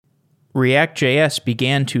React.js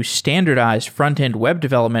began to standardize front-end web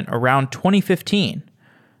development around 2015.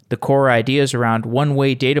 The core ideas around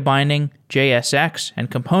one-way data binding, JSX,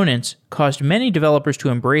 and components caused many developers to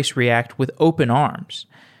embrace React with open arms.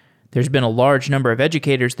 There's been a large number of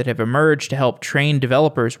educators that have emerged to help train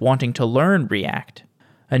developers wanting to learn React.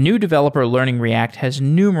 A new developer learning React has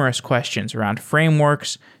numerous questions around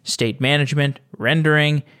frameworks, state management,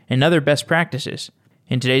 rendering, and other best practices.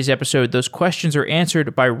 In today's episode, those questions are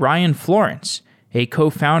answered by Ryan Florence, a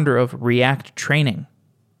co-founder of React Training.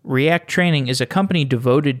 React Training is a company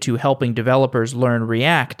devoted to helping developers learn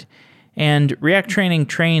React, and React Training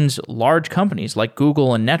trains large companies like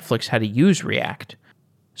Google and Netflix how to use React.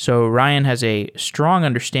 So Ryan has a strong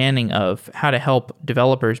understanding of how to help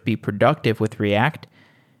developers be productive with React,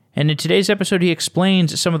 and in today's episode he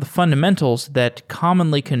explains some of the fundamentals that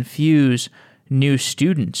commonly confuse new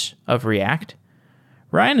students of React.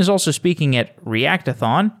 Ryan is also speaking at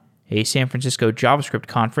Reactathon, a San Francisco JavaScript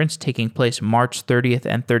conference taking place March 30th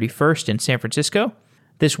and 31st in San Francisco.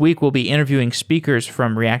 This week we'll be interviewing speakers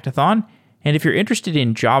from Reactathon, and if you're interested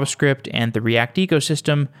in JavaScript and the React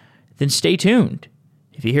ecosystem, then stay tuned.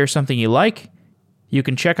 If you hear something you like, you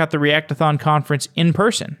can check out the Reactathon conference in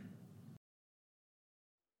person.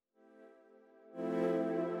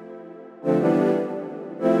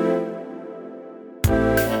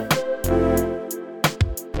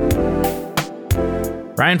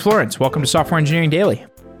 Ryan Florence, welcome to Software Engineering Daily.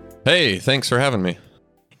 Hey, thanks for having me.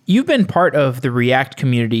 You've been part of the React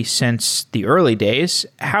community since the early days.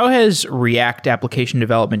 How has React application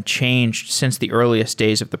development changed since the earliest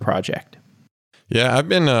days of the project? Yeah, I've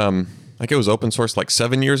been, it was open source like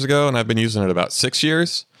 7 years ago, and I've been using it about 6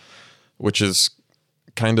 years, which is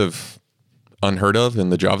kind of unheard of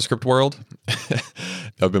in the JavaScript world.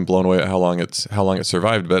 I've been blown away at how long it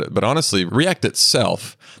survived. But honestly, React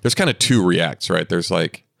itself, there's kind of two Reacts, right?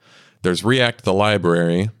 There's React the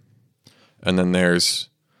library, and then there's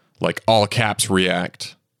like all caps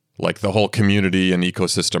React, like the whole community and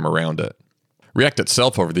ecosystem around it. React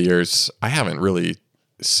itself over the years, I haven't really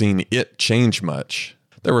seen it change much.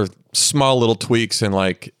 There were small little tweaks in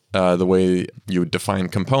like the way you would define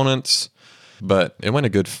components, but it went a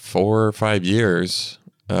good 4 or 5 years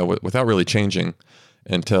without really changing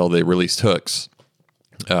until they released hooks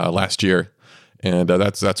last year. And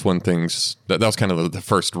that's when things, that was kind of the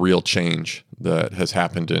first real change that has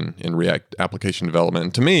happened in React application development.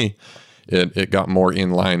 And to me, it got more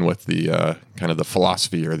in line with the kind of the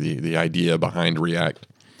philosophy or the idea behind React.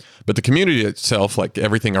 But the community itself, like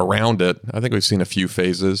everything around it, I think we've seen a few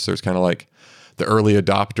phases. There's kind of like the early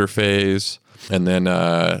adopter phase, and then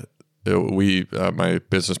my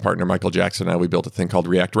business partner Michael Jackson and I, we built a thing called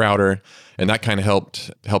React Router, and that kind of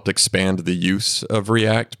helped expand the use of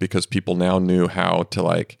React because people now knew how to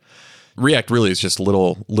like. React really is just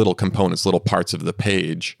little components, little parts of the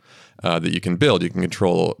page that you can build. You can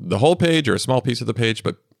control the whole page or a small piece of the page,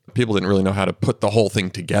 but people didn't really know how to put the whole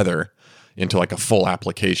thing together into like a full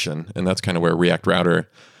application, and that's kind of where React Router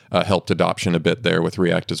helped adoption a bit there with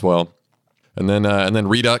React as well. And then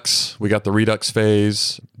Redux, we got the Redux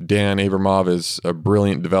phase. Dan Abramov is a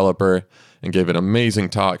brilliant developer and gave an amazing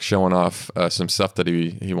talk showing off some stuff that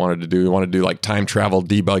he wanted to do. He wanted to do like time travel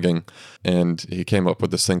debugging, and he came up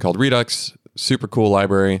with this thing called Redux. Super cool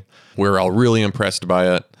library. We were all really impressed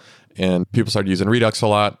by it, and people started using Redux a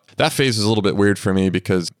lot. That phase is a little bit weird for me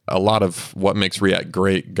because a lot of what makes React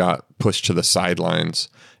great got pushed to the sidelines,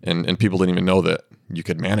 and people didn't even know that you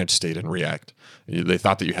could manage state in React. They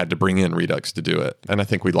thought that you had to bring in Redux to do it. And I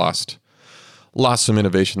think we lost some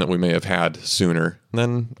innovation that we may have had sooner. And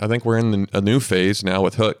then I think we're in a new phase now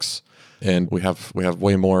with hooks, and we have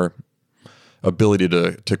way more ability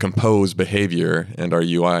to compose behavior and our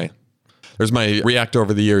UI. There's my React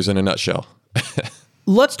over the years in a nutshell.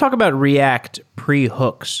 Let's talk about React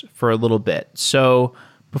pre-hooks for a little bit. So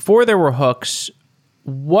before there were hooks,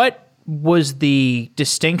 what was the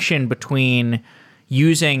distinction between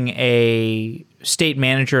using a state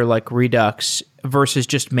manager like Redux versus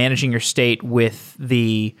just managing your state with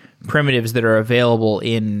the primitives that are available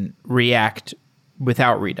in React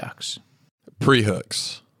without Redux?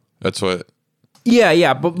 Pre-hooks. That's what...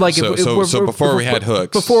 Yeah, but like... So before we had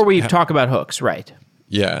hooks... Before we talk about hooks, right.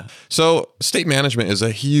 Yeah. So state management is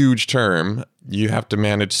a huge term. You have to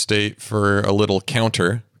manage state for a little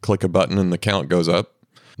counter. Click a button and the count goes up.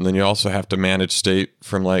 And then you also have to manage state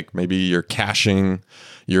from like maybe you're caching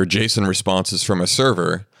your JSON responses from a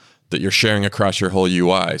server that you're sharing across your whole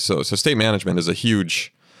UI. So state management is a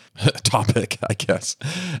huge topic, I guess.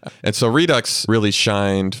 And so Redux really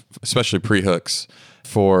shined, especially pre-hooks,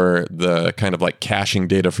 for the kind of like caching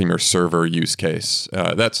data from your server use case.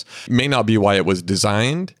 That's may not be why it was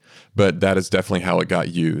designed, but that is definitely how it got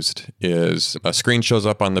used. Is a screen shows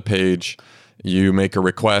up on the page, you make a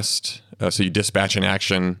request, so you dispatch an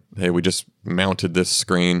action. Hey, we just mounted this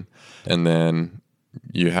screen, and then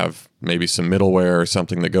you have maybe some middleware or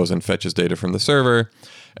something that goes and fetches data from the server,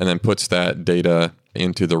 and then puts that data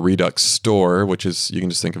into the Redux store, which is, you can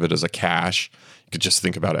just think of it as a cache. You could just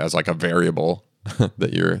think about it as like a variable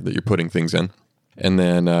that you're putting things in, and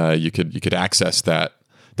then you could access that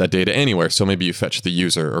data anywhere. So maybe you fetch the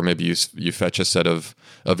user, or maybe you fetch a set of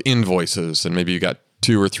invoices, and maybe you got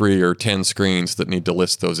 2 or 3 or 10 screens that need to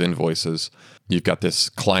list those invoices. You've got this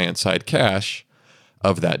client-side cache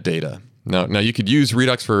of that data. Now you could use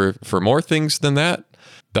Redux for more things than that.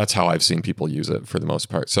 That's how I've seen people use it for the most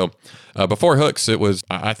part. So before hooks, it was,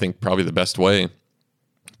 I think, probably the best way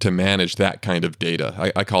to manage that kind of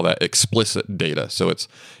data. I call that explicit data. So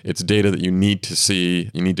it's data that you need to see,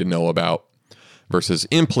 you need to know about, versus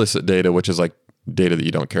implicit data, which is like data that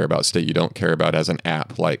you don't care about, state you don't care about as an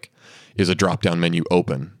app, like is a drop-down menu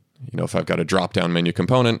open? If I've got a drop-down menu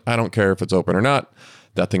component, I don't care if it's open or not.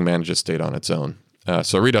 That thing manages state on its own.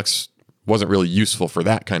 So Redux wasn't really useful for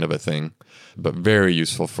that kind of a thing, but very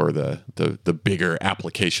useful for the bigger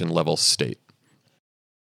application level state.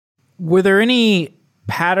 Were there any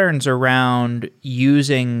patterns around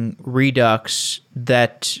using Redux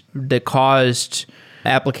that caused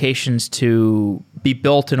applications to be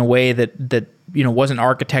built in a way that wasn't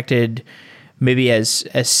architected maybe as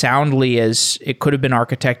soundly as it could have been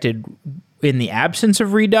architected in the absence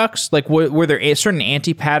of Redux? Like, were there certain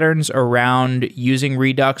anti-patterns around using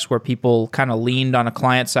Redux where people kind of leaned on a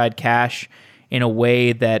client-side cache in a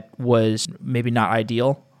way that was maybe not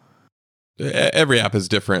ideal? Every app is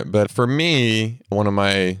different, but for me, one of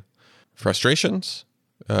my frustrations,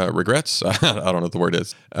 regrets, I don't know what the word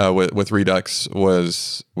is, with Redux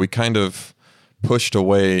was we kind of pushed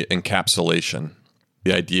away encapsulation.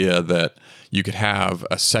 The idea that you could have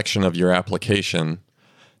a section of your application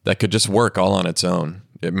that could just work all on its own.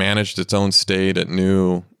 It managed its own state. It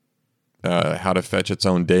knew how to fetch its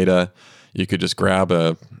own data. You could just grab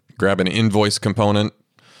an invoice component,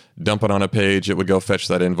 dump it on a page. It would go fetch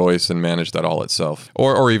that invoice and manage that all itself.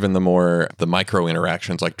 Or even the micro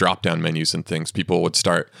interactions like drop-down menus and things. People would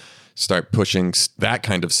start pushing that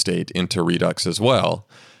kind of state into Redux as well,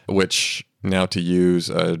 which now to use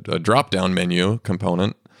a drop-down menu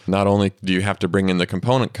component, not only do you have to bring in the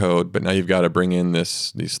component code, but now you've got to bring in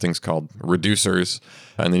these things called reducers,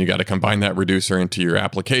 and then you got to combine that reducer into your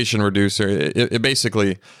application reducer. It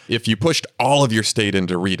basically, if you pushed all of your state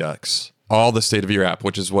into Redux, all the state of your app,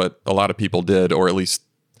 which is what a lot of people did, or at least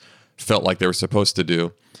felt like they were supposed to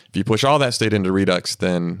do, if you push all that state into Redux,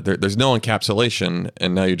 then there's no encapsulation,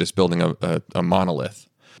 and now you're just building a monolith.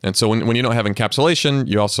 And so when you don't have encapsulation,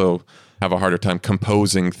 you also have a harder time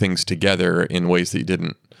composing things together in ways that you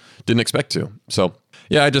didn't expect to. So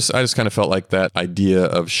yeah, I just kind of felt like that idea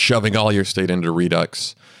of shoving all your state into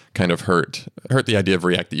Redux kind of hurt the idea of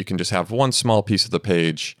React, that you can just have one small piece of the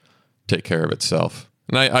page take care of itself.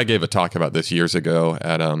 And I gave a talk about this years ago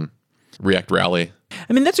at React Rally.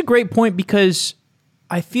 I mean, that's a great point, because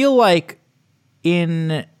I feel like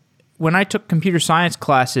when I took computer science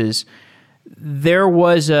classes, there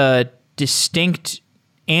was a distinct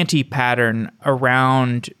anti-pattern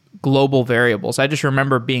around global variables. I just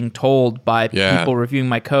remember being told by people reviewing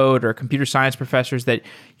my code or computer science professors that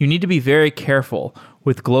you need to be very careful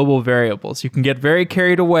with global variables. You can get very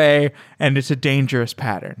carried away, and it's a dangerous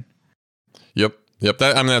pattern. Yep.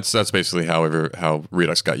 That's basically how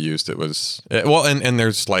Redux got used. It was and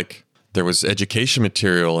there was education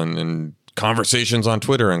material and conversations on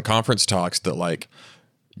Twitter and conference talks that like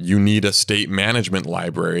you need a state management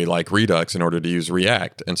library like Redux in order to use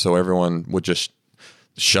React, and so everyone would just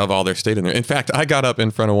shove all their state in there. In fact, I got up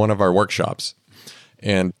in front of one of our workshops,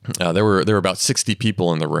 and there were about 60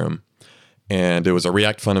 people in the room, and it was a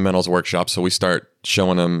React fundamentals workshop. So we start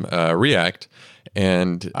showing them React,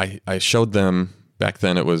 and I showed them. Back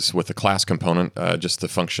then, it was with a class component, just the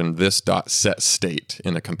function this.setState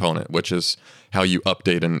in a component, which is how you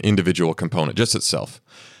update an individual component, just itself.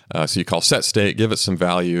 So you call setState, give it some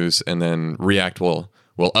values, and then React will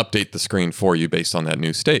update the screen for you based on that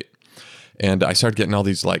new state. And I started getting all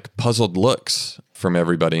these like puzzled looks from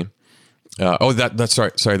everybody. That's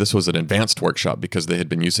sorry. This was an advanced workshop because they had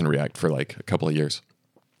been using React for like a couple of years.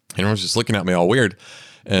 And everyone was just looking at me all weird.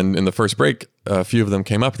 And in the first break, a few of them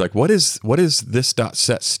came up like, what is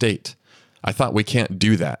this.setState? I thought we can't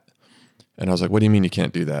do that. And I was like, what do you mean you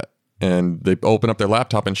can't do that? And they opened up their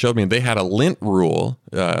laptop and showed me, and they had a lint rule.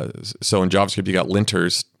 So in JavaScript, you got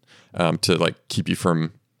linters to like keep you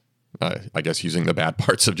from, I guess, using the bad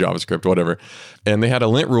parts of JavaScript, whatever. And they had a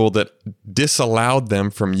lint rule that disallowed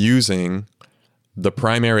them from using the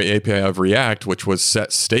primary API of React, which was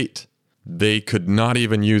set state. They could not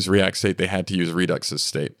even use React state. They had to use Redux's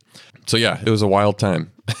state. So yeah, it was a wild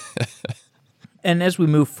time. And as we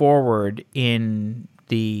move forward in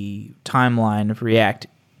the timeline of React,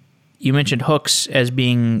 you mentioned hooks as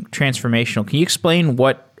being transformational. Can you explain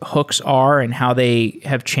what hooks are and how they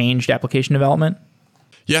have changed application development?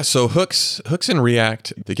 Yeah, so hooks in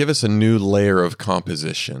React, they give us a new layer of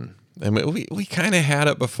composition. And we kind of had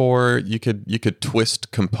it before. You could twist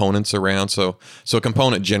components around. So a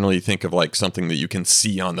component, generally you think of like something that you can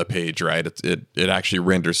see on the page, right? It actually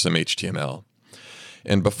renders some HTML.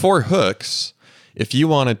 And before hooks, if you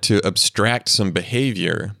wanted to abstract some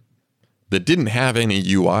behavior that didn't have any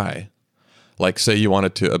UI, like say you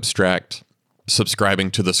wanted to abstract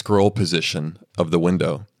subscribing to the scroll position of the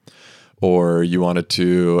window, or you wanted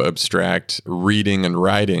to abstract reading and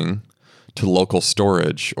writing to local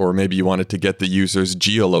storage, or maybe you wanted to get the user's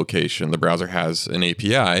geolocation. The browser has an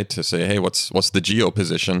API to say, hey, what's the geo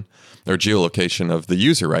position or geolocation of the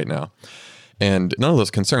user right now? And none of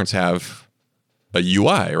those concerns have a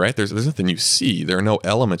UI, right? There's nothing you see. There are no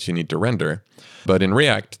elements you need to render. But in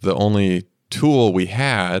React, the only tool we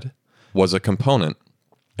had was a component.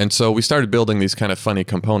 And so we started building these kind of funny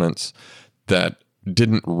components that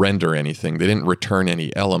didn't render anything. They didn't return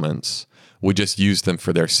any elements. We just used them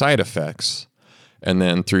for their side effects. And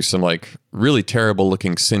then through some like really terrible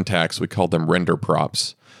looking syntax, we called them render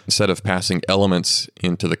props. Instead of passing elements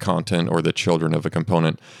into the content or the children of a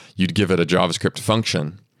component, you'd give it a JavaScript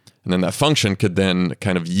function. And then that function could then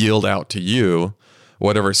kind of yield out to you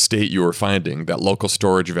whatever state you were finding, that local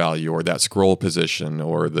storage value or that scroll position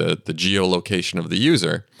or the geolocation of the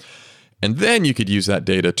user. And then you could use that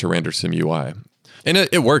data to render some UI. And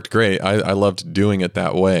it worked great. I loved doing it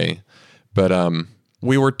that way. But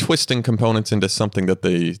we were twisting components into something that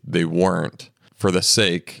they weren't for the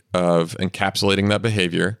sake of encapsulating that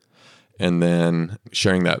behavior and then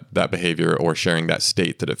sharing that behavior or sharing that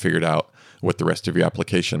state that it figured out with the rest of your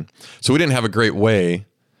application. So we didn't have a great way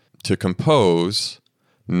to compose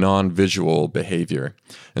non-visual behavior.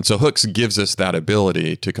 And so hooks gives us that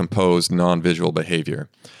ability to compose non-visual behavior.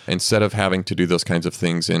 Instead of having to do those kinds of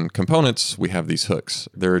things in components, we have these hooks.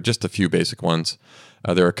 There are just a few basic ones.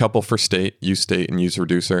 There are a couple for state, use state and use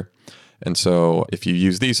reducer. And so if you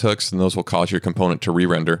use these hooks, then those will cause your component to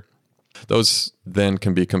re-render. Those then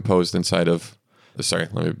can be composed inside of, sorry,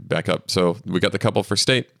 let me back up. So we got the couple for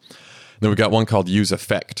state. Then we got one called use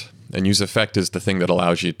effect. And use effect is the thing that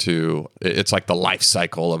allows you to, it's like the life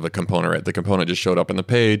cycle of a component, right? The component just showed up on the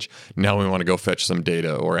page. Now we want to go fetch some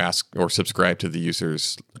data or ask or subscribe to the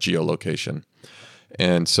user's geolocation.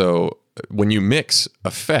 And so when you mix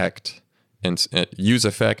effect and use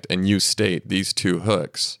effect and use state, these two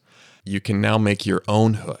hooks, you can now make your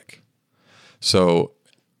own hook. So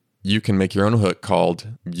you can make your own hook called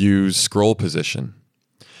use scroll position.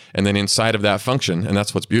 And then inside of that function, and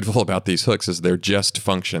that's what's beautiful about these hooks, is they're just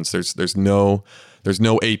functions. There's no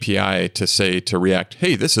API to say to React,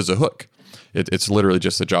 hey, this is a hook. It's literally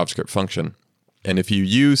just a JavaScript function. And if you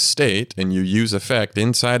use state and you use effect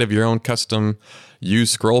inside of your own custom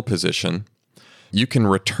use scroll position, you can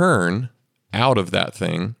return out of that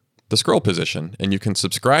thing the scroll position, and you can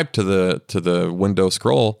subscribe to the window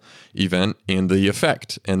scroll event in the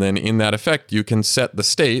effect. And then in that effect, you can set the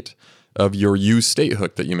state of your use state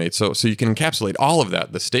hook that you made. So you can encapsulate all of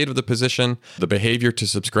that, the state of the position, the behavior to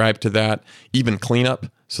subscribe to that, even cleanup,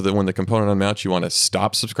 so that when the component unmounts, you want to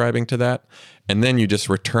stop subscribing to that. And then you just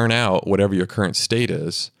return out whatever your current state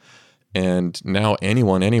is. And now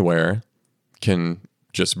anyone, anywhere can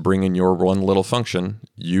just bring in your one little function,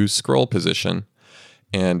 use scroll position.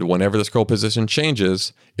 And whenever the scroll position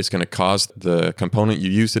changes, it's going to cause the component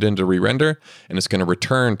you used it in to re-render, and it's going to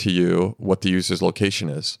return to you what the user's location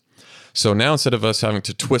is. So now instead of us having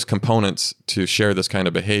to twist components to share this kind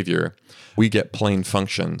of behavior, we get plain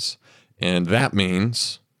functions. And that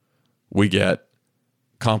means we get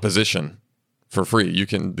composition for free.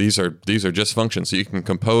 These are just functions. So you can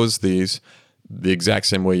compose these the exact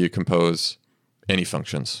same way you compose any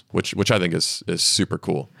functions, which I think is super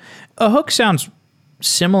cool. A hook sounds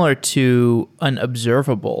similar to an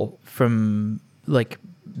observable from, like,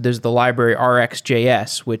 there's the library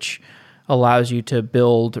RxJS, which allows you to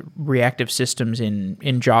build reactive systems in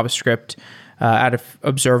JavaScript out of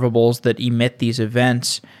observables that emit these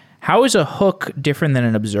events. How is a hook different than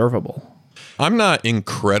an observable? I'm not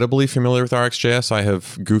incredibly familiar with RxJS. I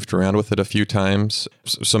have goofed around with it a few times.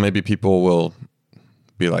 So maybe people will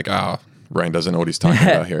be like, Ryan doesn't know what he's talking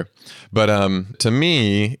about here. But to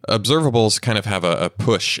me, observables kind of have a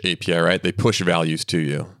push API, right? They push values to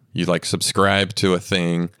you. You like subscribe to a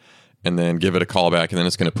thing and then give it a callback, and then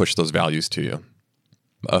it's going to push those values to you.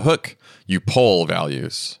 A hook, you pull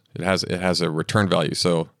values. It has a return value.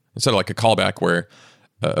 So instead of like a callback where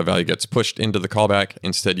a value gets pushed into the callback,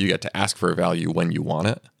 instead you get to ask for a value when you want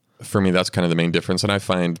it. For me, that's kind of the main difference. And I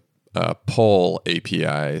find pull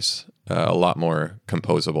APIs a lot more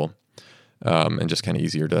composable and just kind of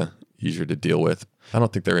easier to deal with. I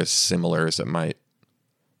don't think they're as similar as it might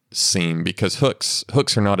seem, because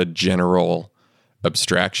hooks are not a general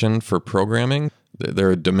abstraction for programming.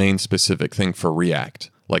 They're a domain-specific thing for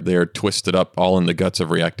React. Like they're twisted up all in the guts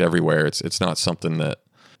of React everywhere. It's not something that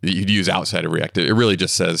you'd use outside of React. It really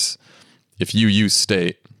just says if you use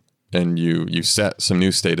state and you set some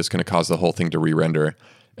new state, it's going to cause the whole thing to re-render.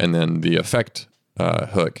 And then the effect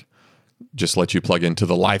hook just lets you plug into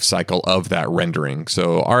the life cycle of that rendering.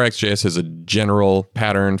 So RxJS is a general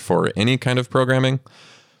pattern for any kind of programming.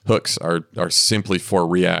 Hooks are simply for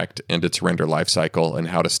React and its render lifecycle and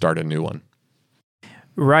how to start a new one.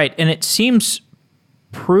 Right. And it seems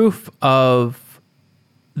proof of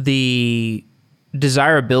the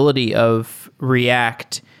desirability of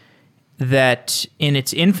React that in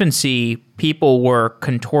its infancy, people were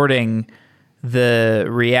contorting the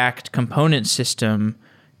React component system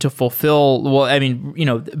to fulfill, well, I mean,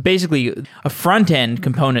 basically a front-end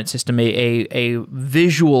component system, a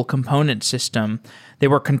visual component system. They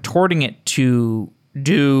were contorting it to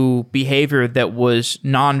do behavior that was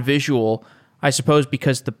non-visual, I suppose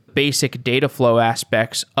because the basic data flow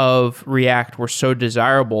aspects of React were so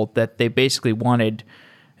desirable that they basically wanted,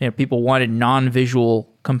 people wanted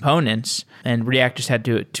non-visual components, and React just had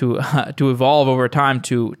to evolve over time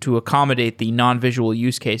to accommodate the non-visual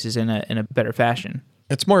use cases in a better fashion.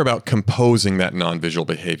 It's more about composing that non-visual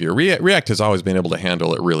behavior. React has always been able to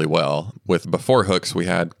handle it really well. Before hooks, we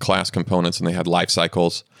had class components and they had life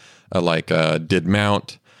cycles like did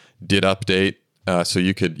mount, did update. So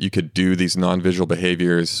you could do these non-visual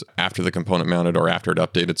behaviors after the component mounted or after it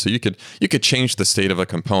updated. So you could change the state of a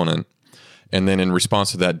component and then in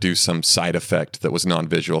response to that, do some side effect that was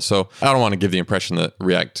non-visual. So I don't want to give the impression that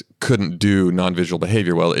React couldn't do non-visual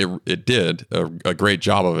behavior. Well, it did a great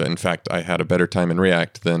job of it. In fact, I had a better time in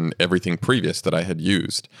React than everything previous that I had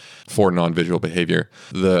used for non-visual behavior.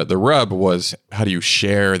 The rub was, how do you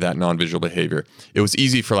share that non-visual behavior? It was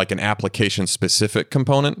easy for like an application-specific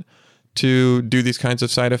component to do these kinds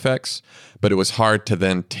of side effects, but it was hard to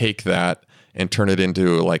then take that and turn it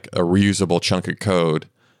into like a reusable chunk of code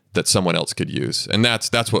that someone else could use. And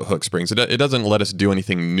that's what hooks brings. It doesn't let us do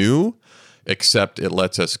anything new, except it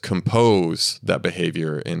lets us compose that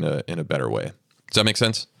behavior in a better way. Does that make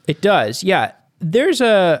sense? It does, yeah. There's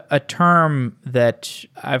a term that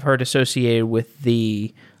I've heard associated with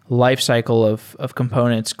the life cycle of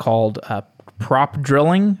components called prop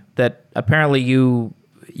drilling, that apparently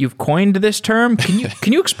you've coined this term.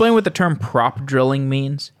 Can you explain what the term prop drilling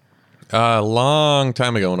means? A long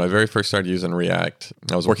time ago, when I very first started using React,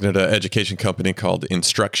 I was working at an education company called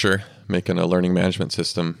Instructure, making a learning management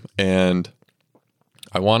system. And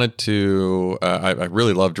I wanted to, I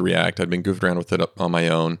really loved React. I'd been goofed around with it on my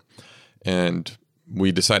own. And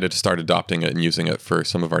we decided to start adopting it and using it for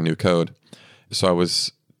some of our new code. So I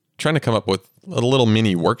was trying to come up with a little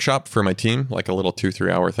mini workshop for my team, like a little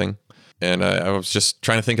 2-3 hour thing. And I was just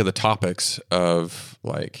trying to think of the topics of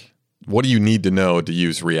like, what do you need to know to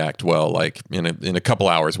use React well? Like in a couple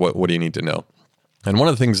hours, what do you need to know? And one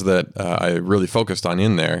of the things that I really focused on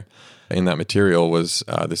in that material was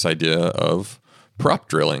this idea of prop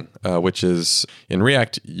drilling, which is in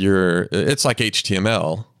React, it's like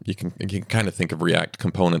HTML. You can kind of think of React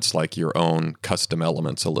components like your own custom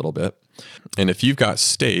elements a little bit. And if you've got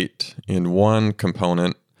state in one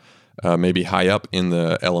component, maybe high up in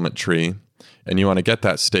the element tree, and you want to get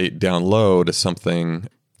that state down low to something,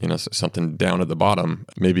 something down at the bottom.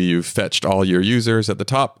 Maybe you've fetched all your users at the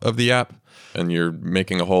top of the app and you're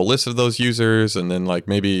making a whole list of those users. And then like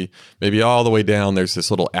maybe all the way down, there's this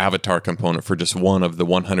little avatar component for just one of the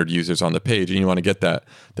 100 users on the page. And you want to get that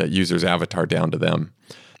user's avatar down to them.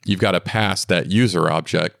 You've got to pass that user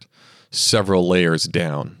object several layers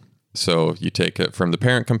down. So you take it from the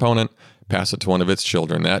parent component, pass it to one of its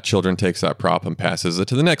children. That children takes that prop and passes it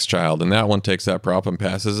to the next child. And that one takes that prop and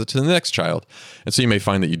passes it to the next child. And so you may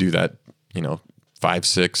find that you do that, 5,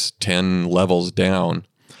 6, 10 levels down.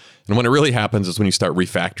 And when it really happens is when you start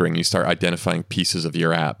refactoring, you start identifying pieces of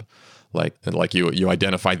your app. Like you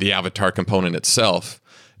identify the avatar component itself,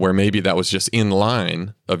 where maybe that was just in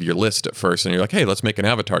line of your list at first. And you're like, hey, let's make an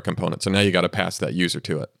avatar component. So now you got to pass that user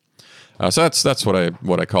to it. So that's what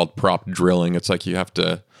I called prop drilling. It's like you have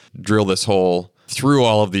to drill this hole through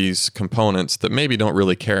all of these components that maybe don't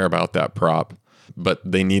really care about that prop, but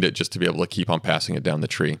they need it just to be able to keep on passing it down the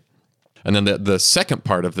tree. And then the second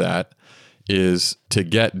part of that is to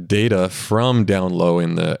get data from down low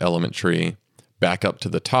in the element tree back up to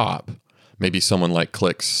the top. Maybe someone like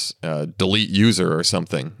clicks delete user or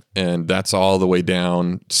something, and that's all the way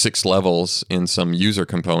down 6 levels in some user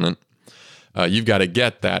component. You've got to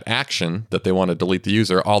get that action that they want to delete the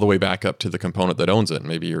user all the way back up to the component that owns it.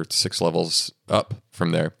 Maybe you're 6 levels up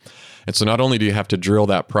from there. And so not only do you have to drill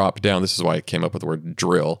that prop down, this is why I came up with the word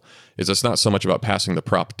drill, is it's not so much about passing the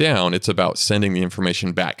prop down, it's about sending the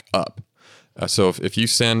information back up. So if you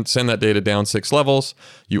send that data down 6 levels,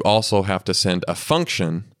 you also have to send a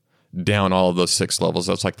function down all of those 6 levels.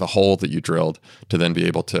 That's like the hole that you drilled to then be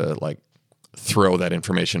able to like throw that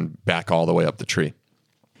information back all the way up the tree.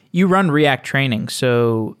 You run React training,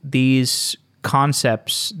 so these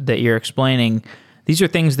concepts that you're explaining, these are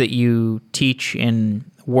things that you teach in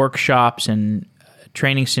workshops and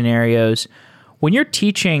training scenarios. When you're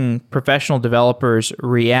teaching professional developers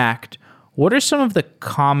React, what are some of the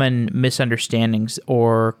common misunderstandings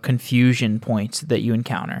or confusion points that you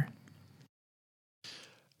encounter?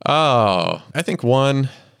 Oh, I think really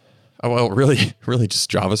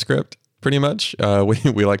just JavaScript, pretty much.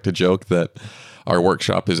 We like to joke that our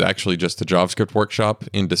workshop is actually just a JavaScript workshop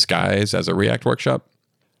in disguise as a React workshop.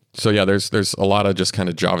 So yeah, there's a lot of just kind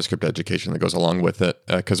of JavaScript education that goes along with it,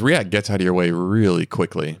 because React gets out of your way really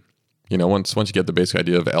quickly. You know, once you get the basic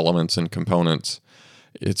idea of elements and components,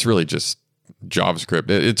 it's really just JavaScript.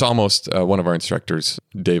 It's almost one of our instructors,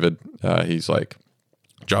 David. He's like,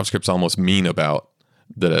 JavaScript's almost mean about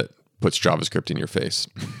that it puts JavaScript in your face.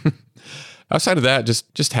 Outside of that,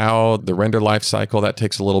 just how the render life cycle, that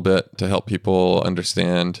takes a little bit to help people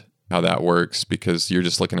understand how that works, because you're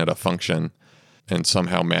just looking at a function and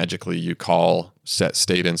somehow magically you call set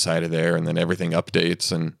state inside of there and then everything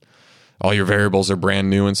updates and all your variables are brand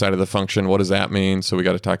new inside of the function. What does that mean? So we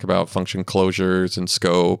got to talk about function closures and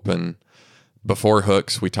scope. And before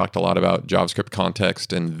hooks, we talked a lot about JavaScript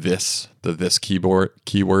context and the this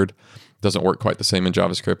keyword doesn't work quite the same in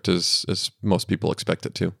JavaScript as most people expect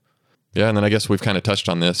it to. Yeah, and then I guess we've kind of touched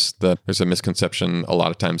on this, that there's a misconception a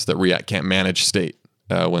lot of times that React can't manage state,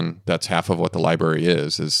 when that's half of what the library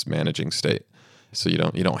is managing state. So you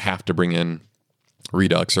don't have to bring in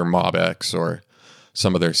Redux or MobX or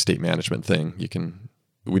some other state management thing.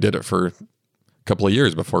 We did it for a couple of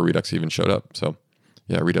years before Redux even showed up. So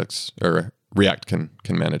yeah, React can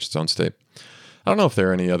manage its own state. I don't know if there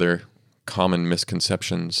are any other common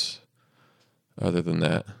misconceptions other than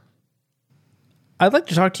that. I'd like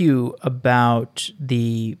to talk to you about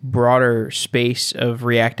the broader space of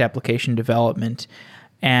React application development.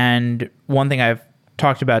 And one thing I've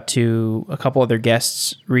talked about to a couple other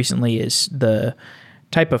guests recently is the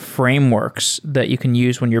type of frameworks that you can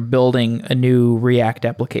use when you're building a new React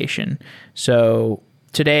application. So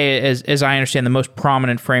today, as I understand, the most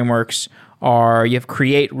prominent frameworks are, you have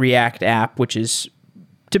Create React App, which is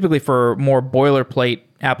typically for more boilerplate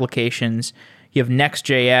applications. You have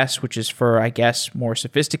Next.js, which is for, I guess, more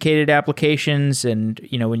sophisticated applications. And,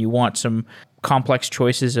 when you want some complex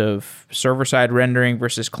choices of server-side rendering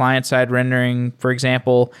versus client-side rendering, for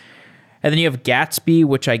example. And then you have Gatsby,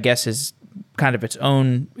 which I guess is kind of its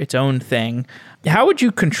own thing. How would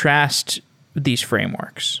you contrast these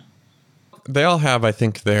frameworks? They all have, I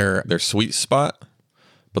think, their sweet spot,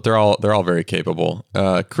 but they're all very capable.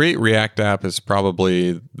 Create React App is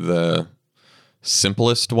probably the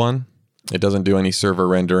simplest one. It doesn't do any server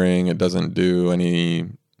rendering. It doesn't do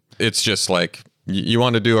any. It's just like you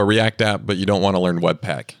want to do a React app, but you don't want to learn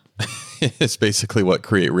Webpack. It's basically what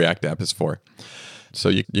Create React App is for. So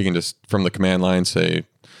you can just, from the command line, say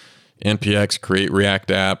npx create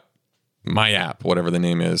React app, my app, whatever the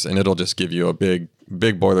name is, and it'll just give you a big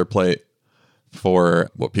boilerplate for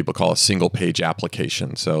what people call a single page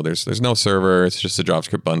application. So there's no server. It's just a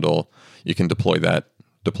JavaScript bundle. You can deploy that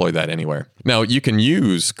anywhere. Now you can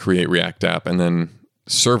use Create React App and then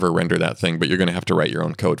server render that thing, but you're going to have to write your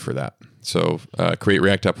own code for that. So Create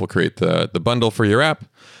React App will create the bundle for your app,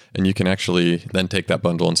 and you can actually then take that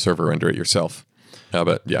bundle and server render it yourself.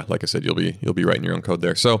 But yeah, like I said, you'll be writing your own code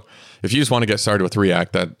there. So if you just want to get started with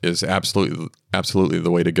React, that is absolutely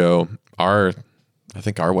the way to go. I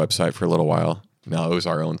think our website for a little while, no, it was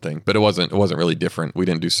our own thing, but it wasn't really different. We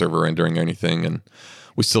didn't do server rendering or anything, and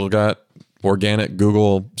we still got organic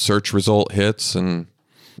Google search result hits, and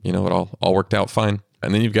it all worked out fine.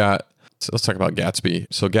 And then you've got, so let's talk about Gatsby.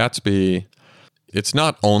 So Gatsby It's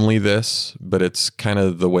not only this, but it's kind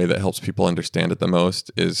of the way that helps people understand it the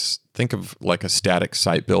most is think of like a static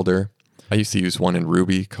site builder. I used to use one in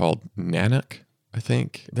Ruby called Nanook, I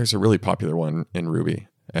think. There's a really popular one in Ruby.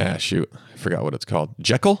 Shoot, I forgot what it's called.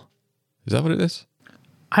 Jekyll? Is that what it is?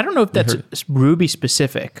 I don't know if that's Ruby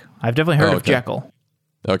specific. I've definitely heard of Jekyll.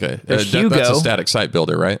 Okay. There's Hugo. That's a static site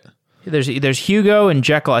builder, right? There's Hugo and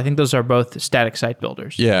Jekyll. I think those are both static site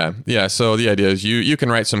builders. Yeah. So the idea is you can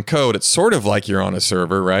write some code. It's sort of like you're on a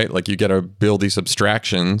server, right? Like you get to build these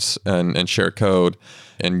abstractions and share code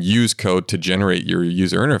and use code to generate your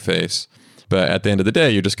user interface. But at the end of the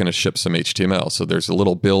day, you're just going to ship some HTML. So there's a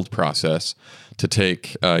little build process to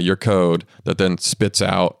take your code that then spits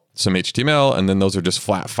out some HTML, and then those are just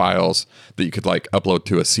flat files that you could like upload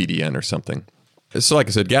to a CDN or something. So like I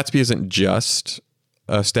said, Gatsby isn't just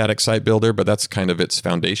a static site builder, but that's kind of its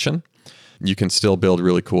foundation. You can still build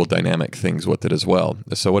really cool dynamic things with it as well.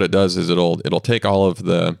 So what it does is it'll take all of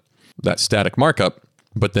that static markup,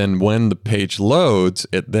 but then when the page loads,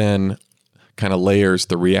 it then kind of layers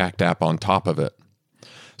the React app on top of it.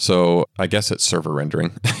 So I guess it's server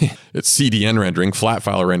rendering. It's CDN rendering, flat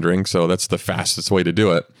file rendering. So that's the fastest way to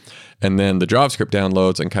do it. And then the JavaScript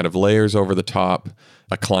downloads and kind of layers over the top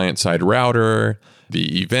a client-side router,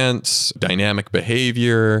 the events, dynamic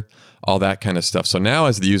behavior, all that kind of stuff. So now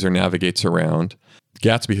as the user navigates around,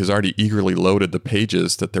 Gatsby has already eagerly loaded the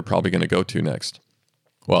pages that they're probably going to go to next.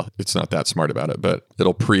 Well, it's not that smart about it, but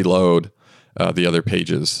it'll preload the other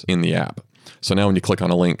pages in the app. So now when you click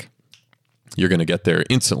on a link, you're going to get there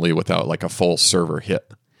instantly without like a full server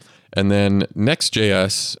hit. And then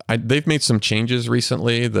Next.js, they've made some changes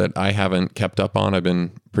recently that I haven't kept up on. I've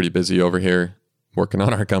been pretty busy over here working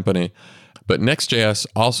on our company. But Next.js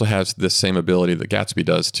also has this same ability that Gatsby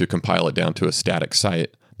does to compile it down to a static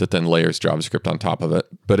site that then layers JavaScript on top of it.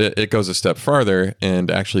 But it goes a step farther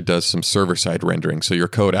and actually does some server-side rendering. So your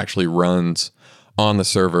code actually runs on the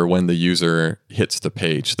server when the user hits the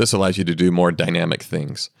page. This allows you to do more dynamic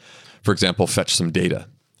things. For example, fetch some data.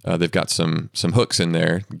 They've got some hooks in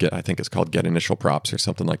there. I think it's called get initial props or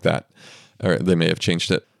something like that. Or they may have changed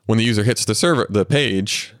it. When the user hits the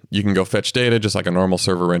page, you can go fetch data just like a normal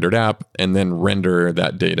server rendered app and then render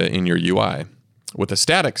that data in your UI. With a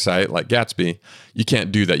static site like Gatsby, you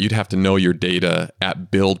can't do that. You'd have to know your data at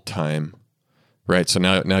build time, right? So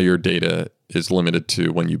now your data is limited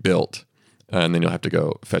to when you built, and then you'll have to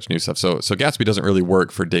go fetch new stuff. So Gatsby doesn't really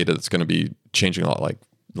work for data that's going to be changing a lot,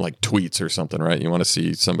 like tweets or something, right? You want to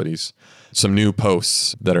see some new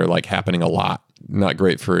posts that are like happening a lot. Not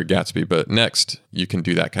great for Gatsby, but Next, you can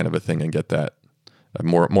do that kind of a thing and get that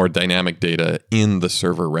more dynamic data in the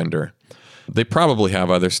server render. They probably have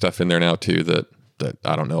other stuff in there now too that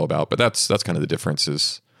I don't know about, but that's kind of the difference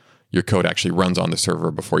is your code actually runs on the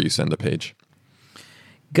server before you send the page.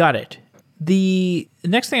 Got it. The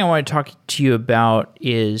next thing I want to talk to you about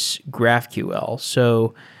is GraphQL.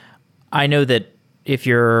 So I know that if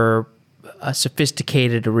you're a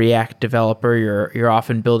sophisticated React developer, you're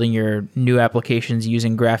often building your new applications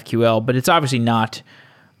using GraphQL, but it's obviously not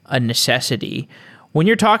a necessity. When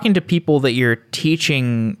you're talking to people that you're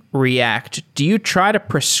teaching React, do you try to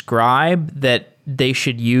prescribe that they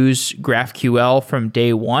should use GraphQL from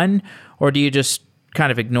day one, or do you just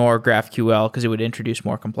kind of ignore GraphQL because it would introduce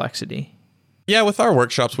more complexity? Yeah, with our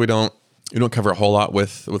workshops, we don't cover a whole lot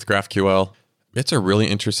with GraphQL. It's a really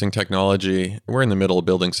interesting technology. We're in the middle of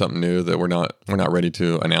building something new that we're not ready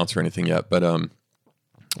to announce or anything yet, but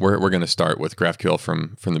we're going to start with GraphQL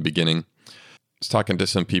from the beginning. I was talking to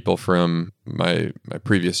some people from my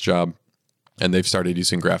previous job, and they've started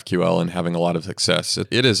using GraphQL and having a lot of success.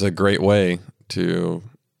 It is a great way to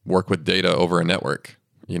work with data over a network.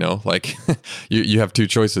 You know, like you have two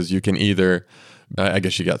choices. You can either, I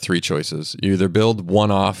guess you got three choices. You either build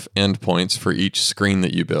one-off endpoints for each screen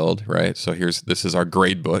that you build, right? So this is our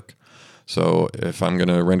grade book. So if I'm going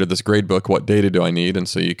to render this grade book, what data do I need? And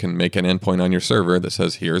so you can make an endpoint on your server that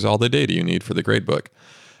says, here's all the data you need for the grade book.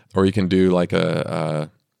 Or you can do like a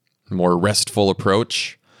more RESTful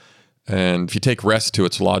approach. And if you take REST to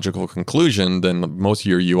its logical conclusion, then most of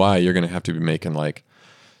your UI, you're going to have to be making like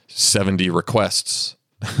 70 requests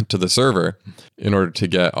to the server in order to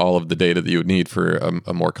get all of the data that you would need for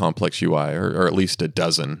a more complex UI, or at least a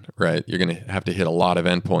dozen, right? You're going to have to hit a lot of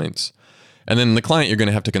endpoints. And then the client, you're going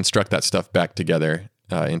to have to construct that stuff back together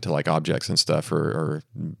into like objects and stuff, or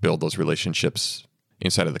build those relationships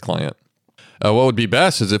inside of the client. What would be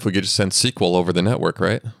best is if we could just send SQL over the network,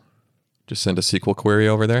 right? Just send a SQL query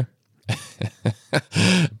over there.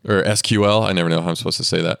 Or SQL. I never know how I'm supposed to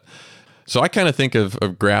say that. So I kind of think of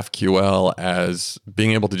GraphQL as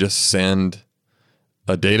being able to just send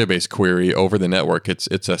a database query over the network.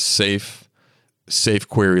 It's a safe safe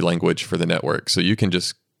query language for the network. So you can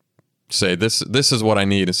just say, this is what I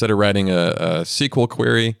need. Instead of writing a SQL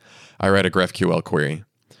query, I write a GraphQL query.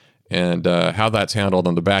 And how that's handled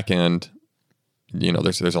on the back end,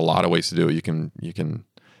 there's a lot of ways to do it. You can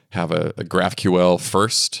have a GraphQL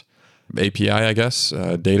first API, I guess,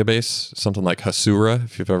 database, something like Hasura,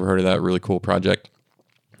 if you've ever heard of that really cool project.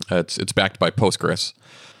 It's backed by Postgres.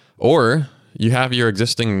 Or you have your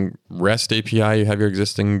existing REST API, you have your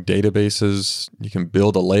existing databases, you can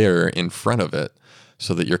build a layer in front of it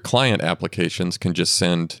so that your client applications can just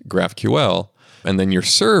send GraphQL, and then your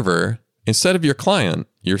server, instead of your client,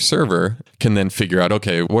 your server can then figure out,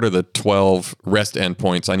 okay, what are the 12 REST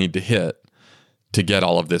endpoints I need to hit to get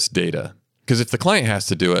all of this data? Because if the client has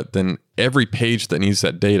to do it, then every page that needs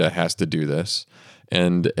that data has to do this.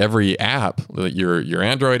 And every app, your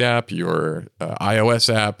Android app, your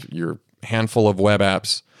iOS app, your handful of web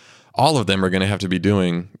apps, all of them are going to have to be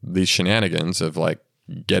doing these shenanigans of like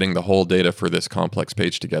getting the whole data for this complex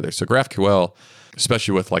page together. So GraphQL,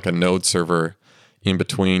 especially with like a node server in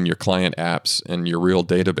between your client apps and your real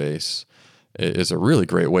database, is a really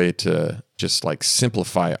great way to just like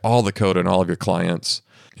simplify all the code in all of your clients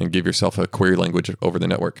and give yourself a query language over the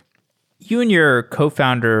network. You and your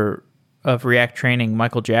co-founder of React Training,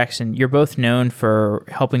 Michael Jackson, you're both known for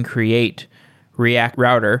helping create React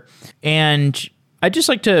Router. And I'd just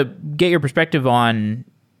like to get your perspective on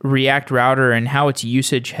React Router and how its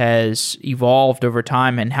usage has evolved over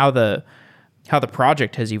time and how the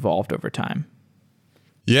project has evolved over time.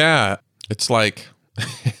 Yeah, it's like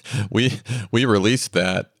we released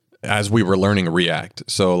that as we were learning React.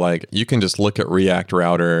 So like you can just look at React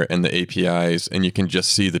Router and the APIs and you can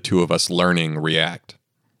just see the two of us learning React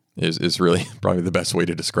is really probably the best way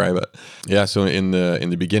to describe it. Yeah, so in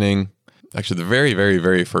the beginning, actually the very, very,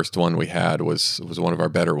 very first one we had was one of our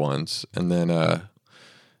better ones. And then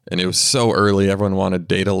and it was so early, everyone wanted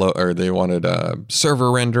they wanted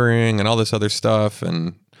server rendering and all this other stuff,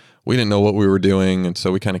 and we didn't know what we were doing, and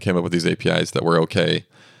so we kind of came up with these APIs that were okay.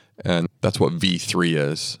 And that's what V3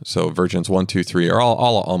 is. So versions 1, 2, 3 are all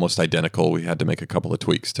almost identical. We had to make a couple of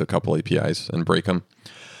tweaks to a couple APIs and break them.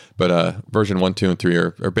 But version 1, 2, and 3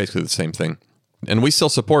 are basically the same thing. And we still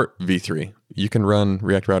support V3. You can run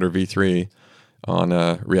React Router V3 on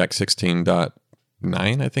React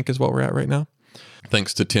 16.9, I think is what we're at right now.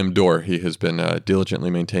 Thanks to Tim Dorr. He has been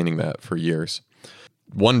diligently maintaining that for years.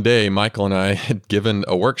 One day, Michael and I had given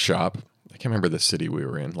a workshop. I can't remember the city we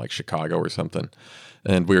were in, like Chicago or something.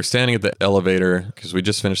 And we were standing at the elevator because we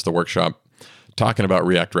just finished the workshop talking about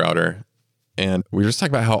React Router. And we were just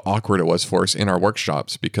talking about how awkward it was for us in our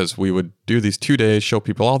workshops because we would do these 2 days, show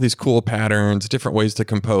people all these cool patterns, different ways to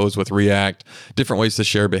compose with React, different ways to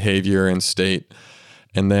share behavior and state.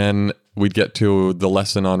 And then we'd get to the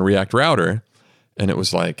lesson on React Router. And it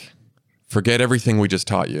was like, forget everything we just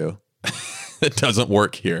taught you. It doesn't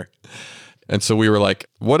work here. And so we were like,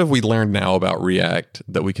 what have we learned now about React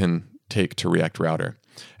that we can take to React Router?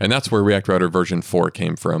 And that's where React Router version 4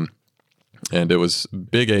 came from. And it was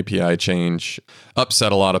big API change,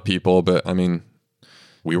 upset a lot of people, but I mean,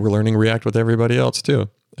 we were learning React with everybody else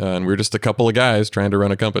too. And we were just a couple of guys trying to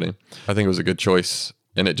run a company. I think it was a good choice.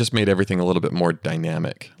 And it just made everything a little bit more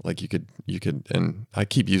dynamic. Like you could, and I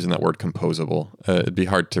keep using that word composable. It'd be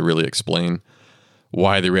hard to really explain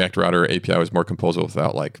why the React Router API was more composable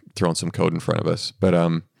without like throwing some code in front of us. But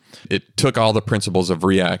it took all the principles of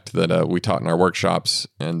React that we taught in our workshops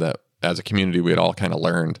and that as a community we had all kind of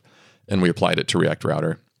learned, and we applied it to React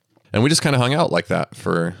Router. And we just kind of hung out like that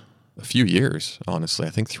for a few years, honestly. I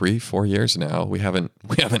think 3-4 years now. We haven't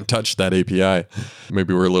touched that API.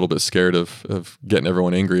 Maybe we're a little bit scared of getting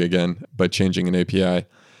everyone angry again by changing an API.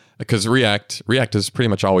 Because React is pretty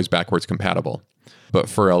much always backwards compatible. But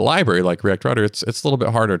for a library like React Router, it's a little bit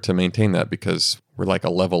harder to maintain that because we're like a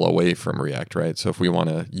level away from React, right? So if we want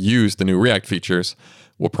to use the new React features,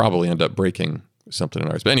 we'll probably end up breaking something in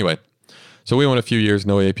ours. But anyway, so we went a few years,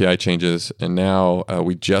 no API changes, and now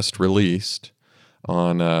we just released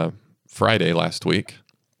on Friday last week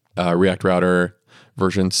React Router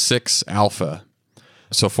version 6 alpha.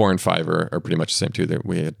 So 4 and 5 are pretty much the same too.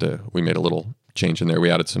 We made a little change in there. We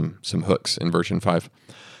added some hooks in version 5.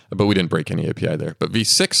 But we didn't break any API there. But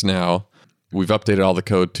V6 now, we've updated all the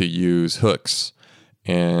code to use hooks,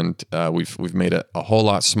 and we've made it a whole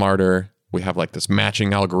lot smarter. We have like this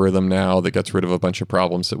matching algorithm now that gets rid of a bunch of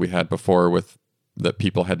problems that we had before that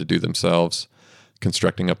people had to do themselves,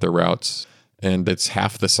 constructing up their routes. And it's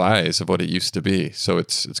half the size of what it used to be. So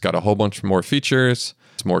it's got a whole bunch more features.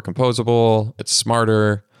 It's more composable. It's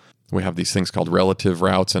smarter. We have these things called relative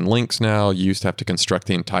routes and links now. You used to have to construct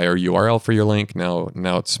the entire URL for your link. Now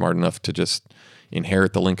it's smart enough to just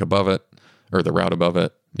inherit the link above it, or the route above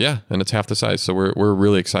it. Yeah, and it's half the size. So we're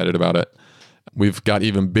really excited about it. We've got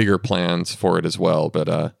even bigger plans for it as well,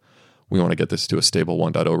 but we want to get this to a stable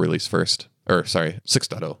 1.0 release first. Or sorry,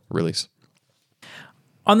 6.0 release.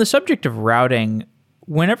 On the subject of routing,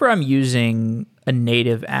 whenever I'm using a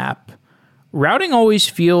native app, routing always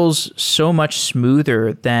feels so much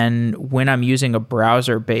smoother than when I'm using a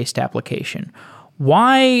browser-based application.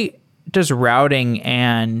 Why does routing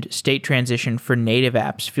and state transition for native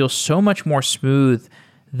apps feel so much more smooth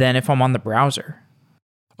than if I'm on the browser?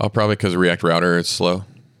 Oh, probably because React Router is slow.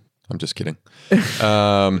 I'm just kidding.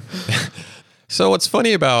 So what's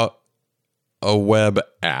funny about a web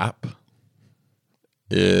app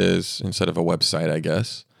is, instead of a website, I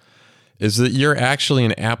guess, is that you're actually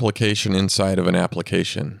an application inside of an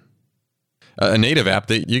application. A native app,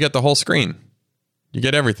 you get the whole screen. You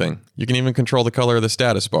get everything. You can even control the color of the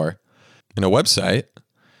status bar. In a website,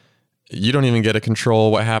 you don't even get to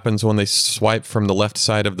control what happens when they swipe from the left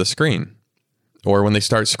side of the screen. Or when they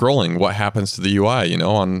start scrolling, what happens to the UI? You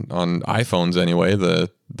know, on iPhones anyway, the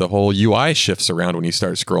whole UI shifts around when you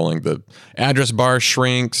start scrolling. The address bar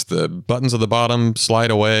shrinks, the buttons at the bottom slide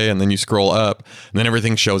away, and then you scroll up, and then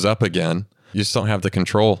everything shows up again. You just don't have the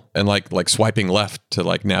control. And like swiping left to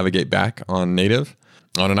like navigate back on native.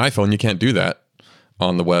 On an iPhone, you can't do that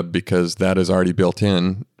on the web because that is already built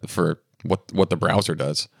in for what the browser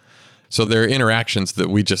does. So there are interactions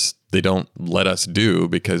that they don't let us do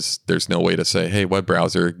because there's no way to say, hey, web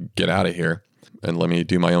browser, get out of here and let me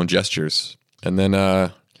do my own gestures. And then,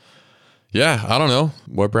 I don't know.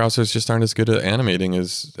 Web browsers just aren't as good at animating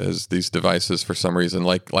as these devices for some reason.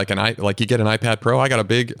 Like you get an iPad Pro. I got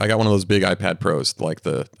one of those big iPad Pros,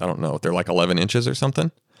 they're like 11 inches or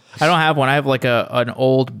something. I don't have one. I have like an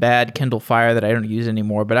old bad Kindle Fire that I don't use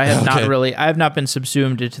anymore, but I have not been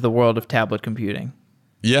subsumed into the world of tablet computing.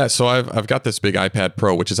 Yeah, so I've got this big iPad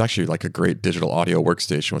Pro, which is actually like a great digital audio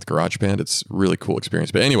workstation with GarageBand. It's a really cool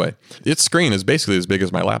experience. But anyway, its screen is basically as big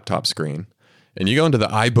as my laptop screen. And you go into the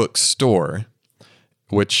iBook store,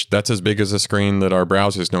 which that's as big as a screen that our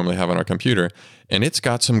browsers normally have on our computer. And it's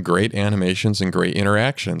got some great animations and great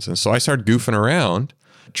interactions. And so I started goofing around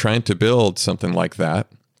trying to build something like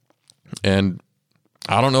that. And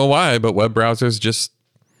I don't know why, but web browsers just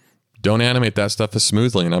don't animate that stuff as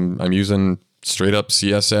smoothly. And I'm using straight up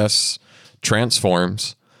CSS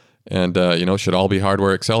transforms, and should all be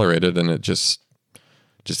hardware accelerated, and it just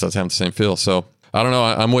doesn't have the same feel. So I don't know.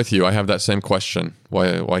 I'm with you. I have that same question.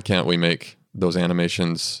 Why can't we make those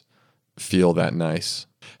animations feel that nice?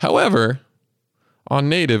 However, on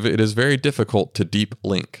native, it is very difficult to deep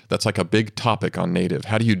link. That's like a big topic on native.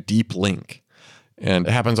 How do you deep link? And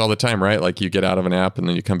it happens all the time, right? Like you get out of an app and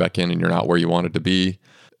then you come back in and you're not where you wanted to be.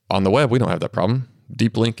 On the web, we don't have that problem.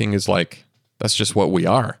 Deep linking is like, that's just what we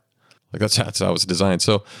are. Like that's how it's designed.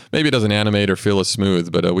 So maybe it doesn't animate or feel as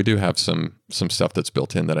smooth, but we do have some stuff that's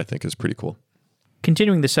built in that I think is pretty cool.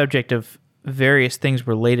 Continuing the subject of various things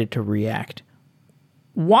related to React,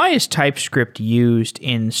 why is TypeScript used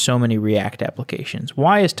in so many React applications?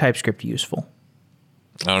 Why is TypeScript useful?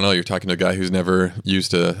 I don't know. You're talking to a guy who's never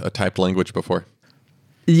used a typed language before.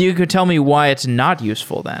 You could tell me why it's not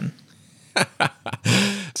useful then.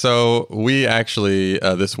 So we actually,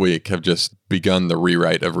 this week, have just begun the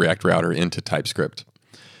rewrite of React Router into TypeScript.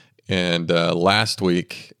 And last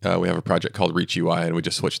week, we have a project called Reach UI, and we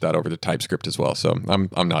just switched that over to TypeScript as well. So I'm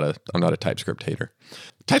not a TypeScript hater.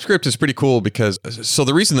 TypeScript is pretty cool because, so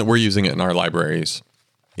the reason that we're using it in our libraries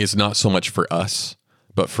is not so much for us,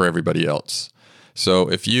 but for everybody else. So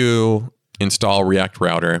if you install React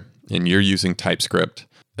Router and you're using TypeScript,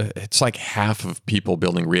 it's like half of people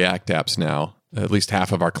building React apps now, at least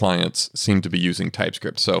half of our clients seem to be using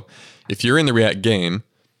TypeScript. So if you're in the React game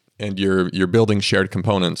and you're building shared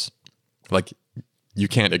components, like you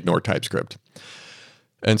can't ignore TypeScript.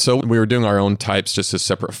 And so we were doing our own types just as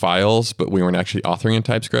separate files, but we weren't actually authoring in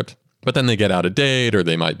TypeScript. But then they get out of date or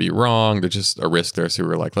they might be wrong. There's just a risk there. So we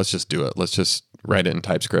were like, let's just do it. Let's just write it in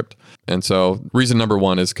TypeScript. And so reason number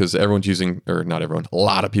one is because everyone's using, or not everyone, a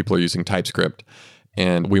lot of people are using TypeScript.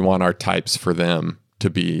 And we want our types for them to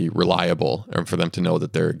be reliable and for them to know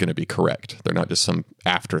that they're going to be correct. They're not just some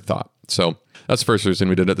afterthought. So that's the first reason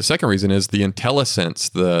we did it. The second reason is the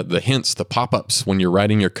IntelliSense, the hints, the pop-ups when you're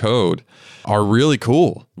writing your code are really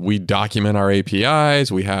cool. We document our APIs.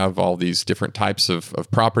 We have all these different types of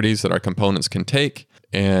properties that our components can take.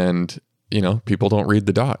 And, people don't read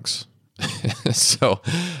the docs. So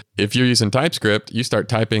if you're using TypeScript, you start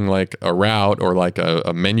typing like a route or like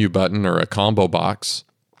a menu button or a combo box,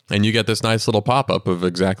 and you get this nice little pop-up of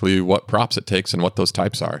exactly what props it takes and what those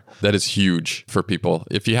types are. That is huge for people.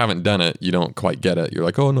 If you haven't done it, you don't quite get it. You're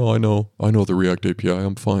like, oh no, I know the React API,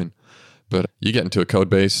 I'm fine. But you get into a code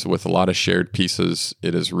base with a lot of shared pieces.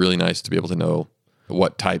 It is really nice to be able to know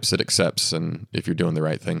what types it accepts and if you're doing the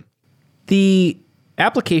right thing. The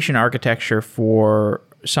application architecture for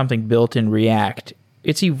something built in React,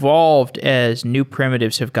 it's evolved as new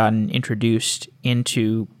primitives have gotten introduced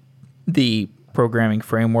into the programming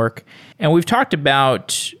framework. And we've talked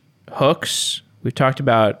about hooks. We've talked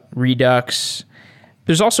about Redux.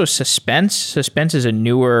 There's also Suspense. Suspense is a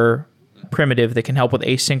newer primitive that can help with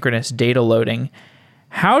asynchronous data loading.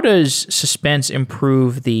 How does Suspense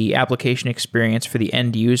improve the application experience for the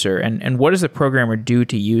end user? And what does the programmer do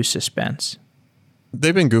to use Suspense?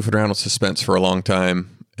 They've been goofing around with Suspense for a long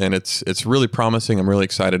time, and it's really promising. I'm really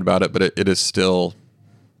excited about it, but it is still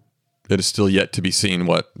yet to be seen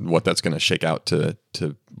what that's going to shake out to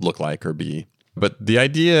look like or be. But the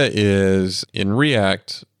idea is in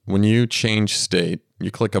React, when you change state,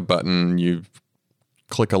 you click a button, you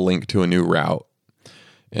click a link to a new route,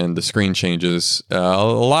 and the screen changes. A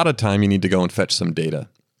lot of time you need to go and fetch some data.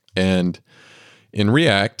 And in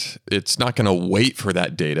React, it's not going to wait for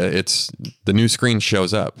that data. It's the new screen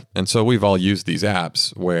shows up. And so we've all used these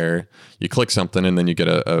apps where you click something and then you get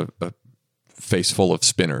a face full of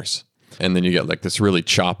spinners. And then you get like this really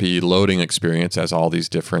choppy loading experience as all these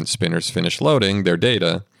different spinners finish loading their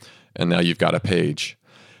data. And now you've got a page.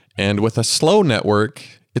 And with a slow network,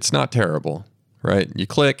 it's not terrible, right? You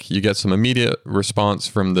click, you get some immediate response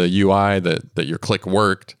from the UI that your click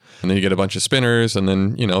worked. And then you get a bunch of spinners. And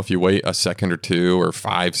then, if you wait a second or 2 or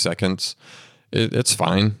 5 seconds, it's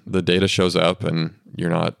fine. The data shows up and you're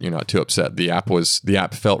not too upset. The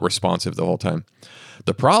app felt responsive the whole time.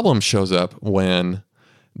 The problem shows up when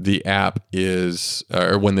the app is,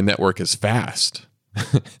 or when the network is fast.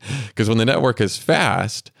 Because when the network is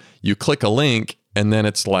fast, you click a link and then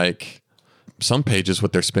it's like some pages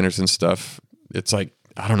with their spinners and stuff, it's like,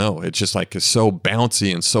 I don't know, it's just like it's so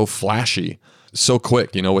bouncy and so flashy, so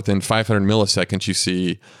quick, within 500 milliseconds, you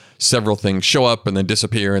see several things show up and then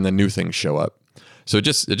disappear and then new things show up. So it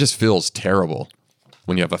just feels terrible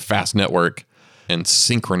when you have a fast network, and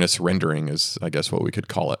synchronous rendering is, I guess, what we could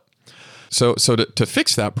call it. So to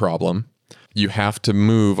fix that problem, you have to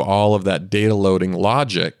move all of that data loading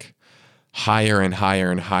logic higher and higher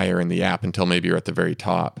and higher in the app until maybe you're at the very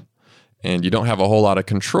top. And you don't have a whole lot of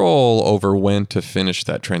control over when to finish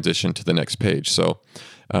that transition to the next page. So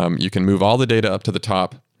you can move all the data up to the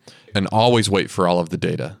top and always wait for all of the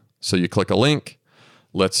data. So you click a link,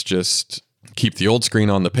 let's just keep the old screen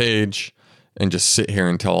on the page and just sit here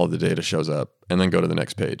until all the data shows up and then go to the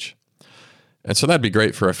next page. And so that'd be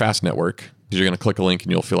great for a fast network because you're going to click a link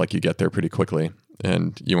and you'll feel like you get there pretty quickly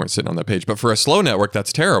and you weren't sitting on that page. But for a slow network,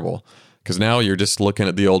 that's terrible because now you're just looking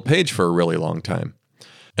at the old page for a really long time.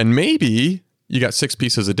 And maybe you got 6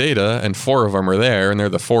 pieces of data and 4 of them are there and they're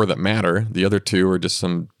the 4 that matter. The other 2 are just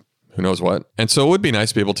some who knows what. And so it would be nice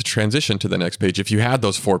to be able to transition to the next page if you had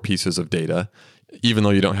those 4 pieces of data, even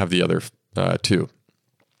though you don't have the other 2.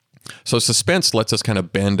 So Suspense lets us kind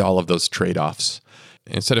of bend all of those trade-offs.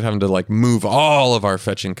 Instead of having to move all of our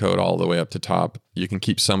fetching code all the way up to top, you can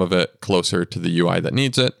keep some of it closer to the UI that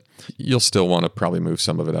needs it. You'll still want to probably move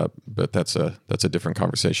some of it up, but that's a different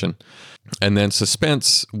conversation. And then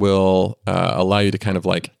Suspense will allow you to kind of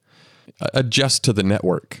adjust to the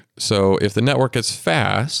network. So if the network is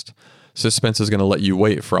fast, Suspense is going to let you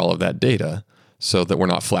wait for all of that data so that we're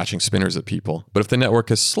not flashing spinners at people. But if the network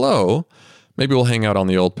is slow, maybe we'll hang out on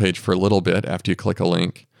the old page for a little bit after you click a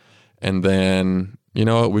link. And then,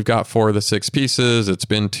 we've got 4 of the 6 pieces. It's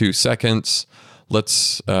been 2 seconds.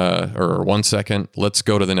 Or 1 second. Let's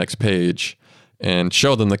go to the next page and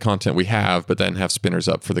show them the content we have, but then have spinners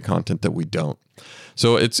up for the content that we don't.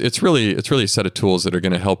 So it's really a set of tools that are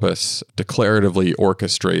going to help us declaratively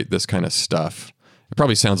orchestrate this kind of stuff. It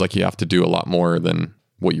probably sounds like you have to do a lot more than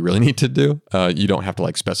what you really need to do. You don't have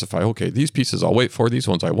to specify, okay, these pieces I'll wait for, these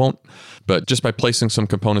ones I won't. But just by placing some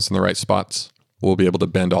components in the right spots, we'll be able to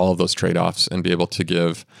bend all of those trade-offs and be able to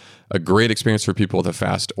give a great experience for people with a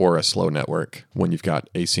fast or a slow network when you've got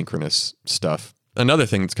asynchronous stuff. Another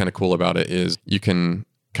thing that's kind of cool about it is you can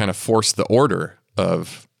kind of force the order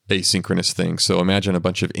of asynchronous things. So imagine a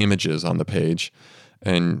bunch of images on the page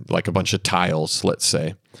and a bunch of tiles, let's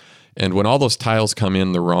say. And when all those tiles come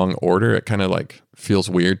in the wrong order, it kind of feels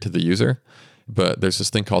weird to the user. But there's this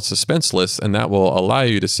thing called suspense lists, and that will allow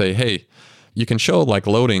you to say, hey, you can show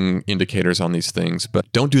loading indicators on these things, but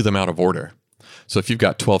don't do them out of order. So if you've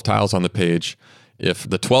got 12 tiles on the page, if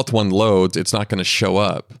the 12th one loads, it's not going to show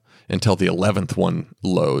up until the 11th one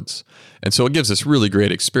loads. And so it gives this really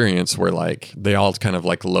great experience where they all kind of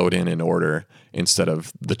load in order instead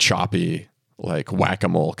of the choppy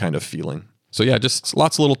whack-a-mole kind of feeling. So yeah, just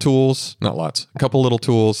lots of little tools, not lots, a couple little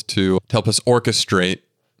tools to help us orchestrate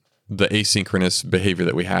the asynchronous behavior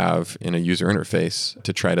that we have in a user interface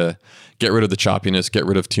to try to get rid of the choppiness, get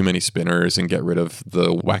rid of too many spinners, and get rid of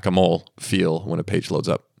the whack-a-mole feel when a page loads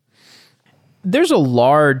up. There's a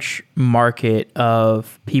large market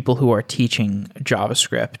of people who are teaching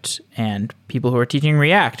JavaScript and people who are teaching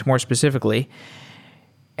React more specifically.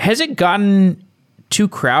 Has it gotten too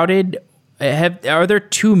crowded? Are there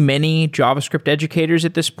too many JavaScript educators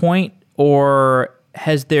at this point, or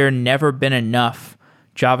has there never been enough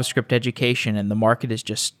JavaScript education and the market is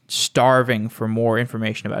just starving for more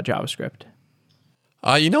information about JavaScript?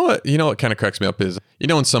 You know what kind of cracks me up is,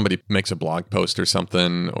 when somebody makes a blog post or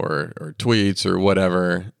something or tweets or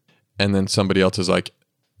whatever, and then somebody else is like,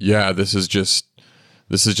 yeah, this is just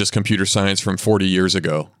computer science from 40 years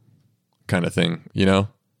ago kind of thing,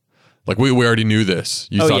 Like we already knew this.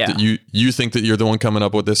 You that you think that you're the one coming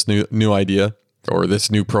up with this new idea or this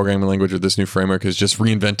new programming language or this new framework is just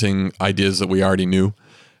reinventing ideas that we already knew.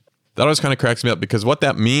 That always kind of cracks me up, because what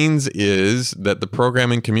that means is that the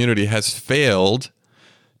programming community has failed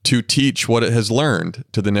to teach what it has learned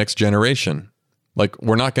to the next generation. Like,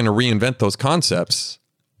 we're not going to reinvent those concepts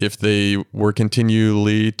if they were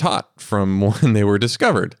continually taught from when they were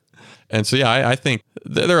discovered. And so, yeah, I think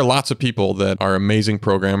there are lots of people that are amazing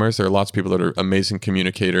programmers. There are lots of people that are amazing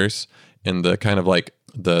communicators. In the kind of like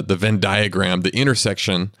the Venn diagram, the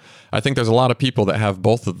intersection, I think there's a lot of people that have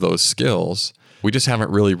both of those skills. We just haven't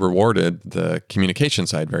really rewarded the communication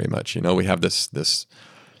side very much. We have this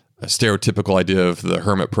a stereotypical idea of the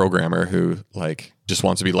hermit programmer who like just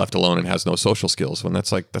wants to be left alone and has no social skills, when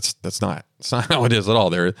that's not how it is at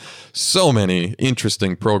all. There are so many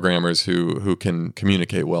interesting programmers who can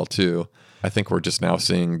communicate well too. I think we're just now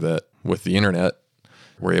seeing that with the internet,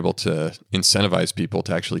 we're able to incentivize people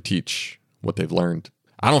to actually teach what they've learned.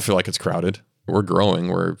 I don't feel like it's crowded. We're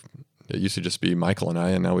growing. It used to just be Michael and I,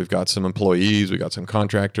 and now we've got some employees, we got some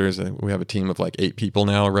contractors. We have a team of like 8 people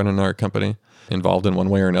now running our company, involved in one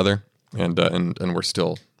way or another, and we're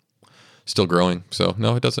still growing. So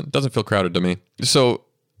no, it doesn't feel crowded to me. So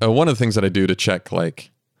one of the things that I do to check,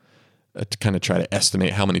 to kind of try to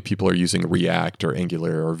estimate how many people are using React or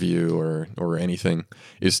Angular or Vue or anything,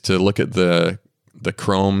 is to look at the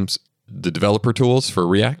Chrome's the developer tools for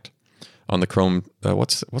React on the Chrome.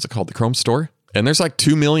 What's it called? The Chrome store. And there's like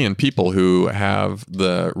 2 million people who have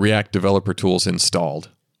the React developer tools installed.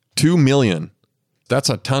 2 million. That's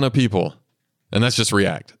a ton of people. And that's just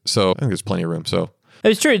React. So I think there's plenty of room. So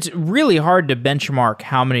it's true. It's really hard to benchmark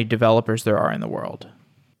how many developers there are in the world.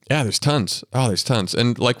 Yeah, there's tons. Oh, there's tons.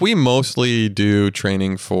 And like we mostly do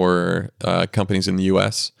training for companies in the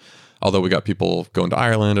US, although we got people going to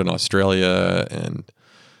Ireland and Australia and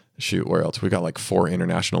where else? We got like 4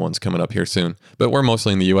 international ones coming up here soon. But we're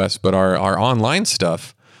mostly in the US. But our online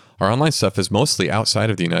stuff is mostly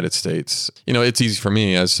outside of the United States. It's easy for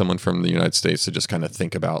me as someone from the United States to just kind of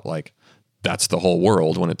think about like that's the whole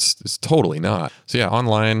world when it's totally not. So yeah,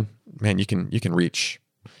 online, man, you can reach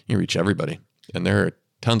everybody. And there are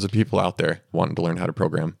tons of people out there wanting to learn how to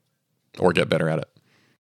program or get better at it.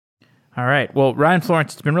 All right. Well, Ryan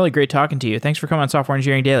Florence, it's been really great talking to you. Thanks for coming on Software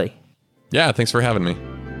Engineering Daily. Yeah, thanks for having me.